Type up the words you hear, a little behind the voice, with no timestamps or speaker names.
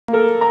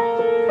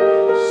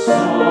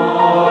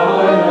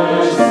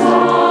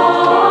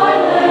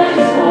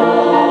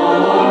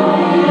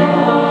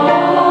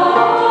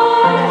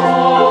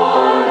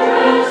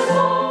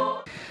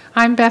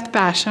Beth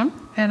Basham,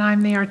 and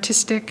I'm the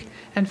artistic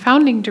and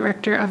founding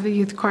director of the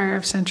Youth Choir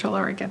of Central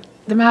Oregon.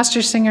 The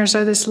Master Singers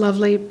are this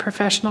lovely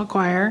professional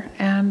choir,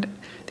 and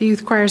the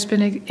Youth Choir has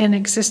been in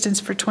existence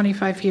for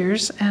 25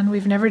 years, and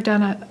we've never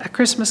done a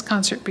Christmas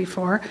concert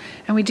before,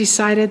 and we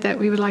decided that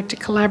we would like to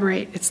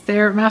collaborate. It's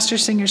their Master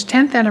Singers'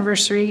 10th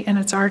anniversary, and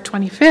it's our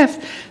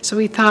 25th, so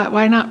we thought,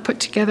 why not put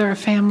together a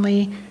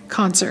family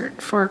concert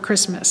for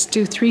Christmas?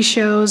 Do 3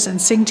 shows and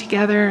sing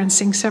together and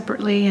sing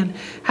separately and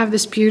have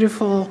this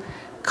beautiful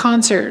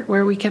concert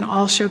where we can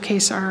all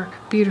showcase our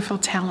beautiful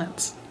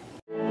talents.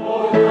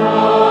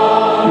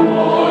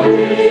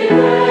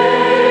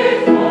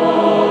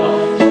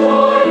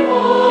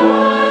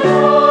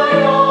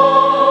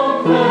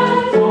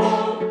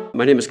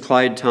 My name is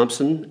Clyde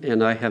Thompson,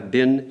 and I have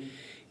been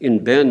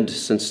in Bend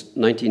since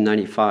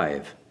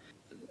 1995.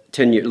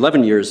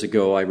 11 years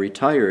ago, I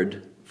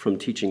retired from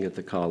teaching at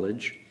the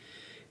college,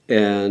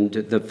 and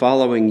the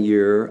following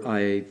year,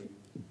 I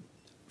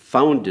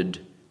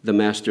founded the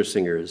Master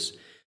Singers.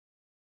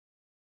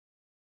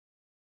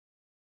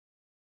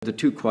 The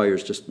 2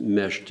 choirs just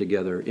meshed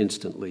together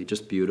instantly,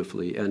 just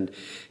beautifully, and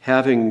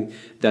having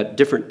that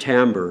different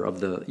timbre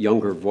of the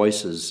younger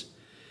voices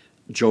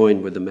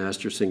join with the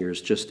Master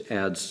Singers just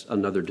adds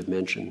another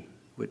dimension,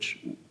 which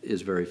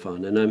is very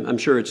fun. And I'm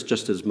sure it's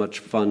just as much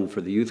fun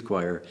for the youth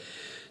choir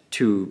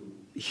to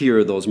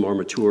hear those more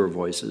mature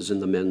voices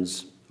and the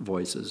men's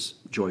voices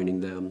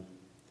joining them.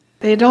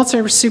 The adults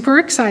are super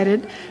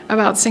excited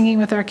about singing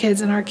with our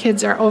kids, and our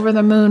kids are over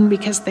the moon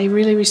because they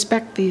really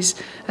respect these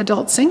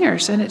adult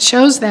singers, and it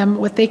shows them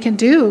what they can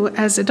do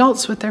as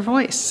adults with their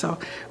voice. So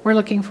we're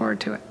looking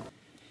forward to it.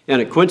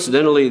 And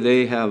coincidentally,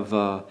 they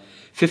have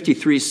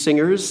 53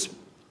 singers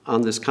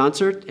on this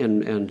concert,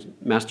 and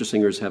Master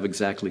Singers have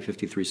exactly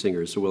 53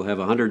 singers. So we'll have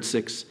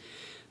 106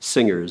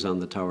 singers on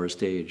the tower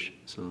stage.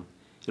 So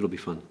it'll be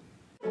fun.